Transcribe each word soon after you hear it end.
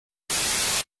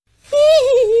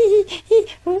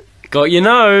Got your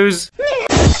nose.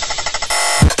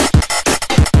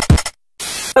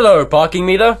 Hello, parking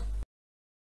meter.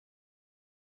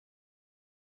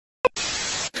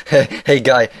 Hey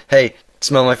guy, hey,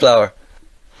 smell my flower.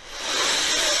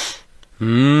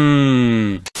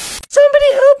 Mmm.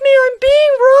 Somebody help me, I'm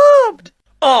being robbed!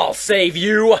 I'll save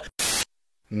you.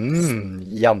 Mmm,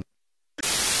 yum.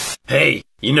 Hey,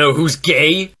 you know who's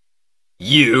gay?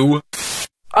 You.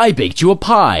 I baked you a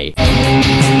pie.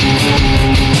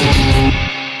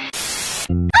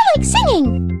 I like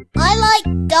singing. I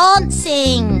like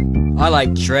dancing. I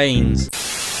like trains.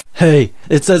 Hey,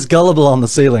 it says gullible on the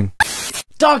ceiling.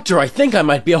 Doctor, I think I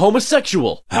might be a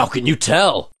homosexual. How can you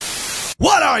tell?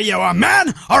 What are you, a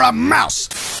man or a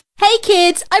mouse? Hey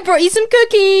kids, I brought you some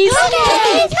cookies.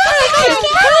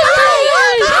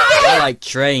 I like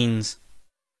trains.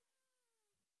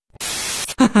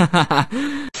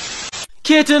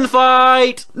 Kitten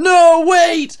fight! No,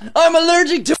 wait! I'm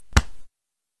allergic to...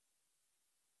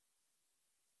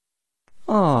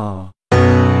 Aww.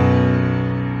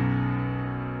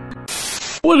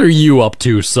 What are you up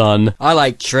to, son? I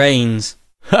like trains.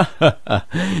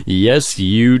 Yes,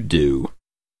 you do.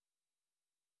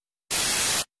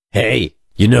 Hey,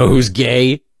 you know who's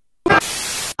gay?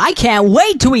 I can't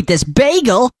wait to eat this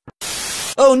bagel!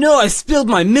 Oh no, I spilled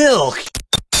my milk!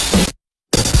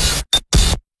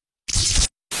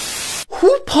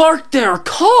 Who parked their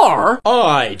car?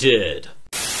 I did.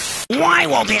 Why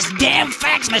won't this damn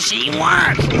fax machine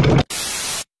work?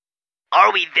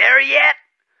 Are we there yet?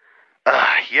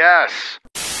 Yes.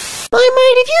 Bye,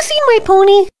 mate, have you seen my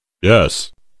pony?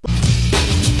 Yes.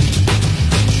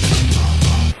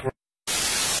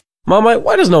 Mama,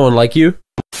 why does no one like you?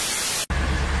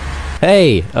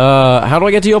 Hey, how do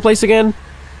I get to your place again?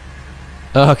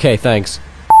 Okay, thanks.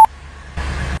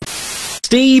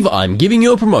 Steve, I'm giving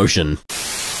you a promotion.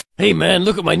 Hey man,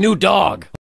 look at my new dog.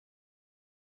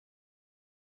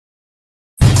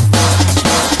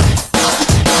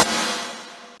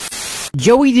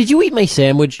 Joey, did you eat my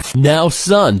sandwich? Now,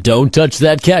 son, don't touch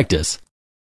that cactus.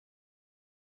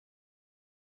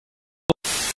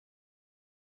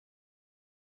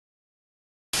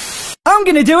 I'm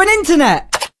gonna do an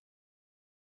internet!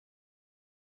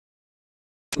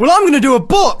 Well, I'm gonna do a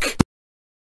book!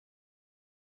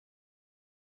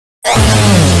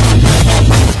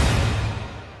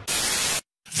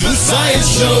 The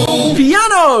Science Show!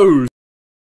 Pianos!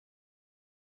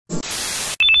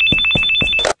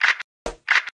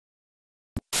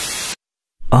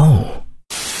 Oh.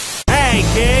 Hey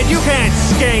kid, you can't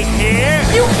skate here!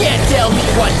 You can't tell me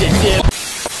what to do.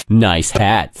 Nice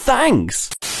hat. Thanks.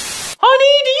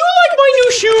 Honey, do you like my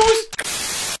new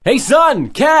shoes? Hey son,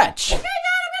 catch! When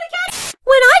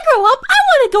I grow up, I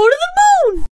want to go to the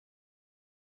moon.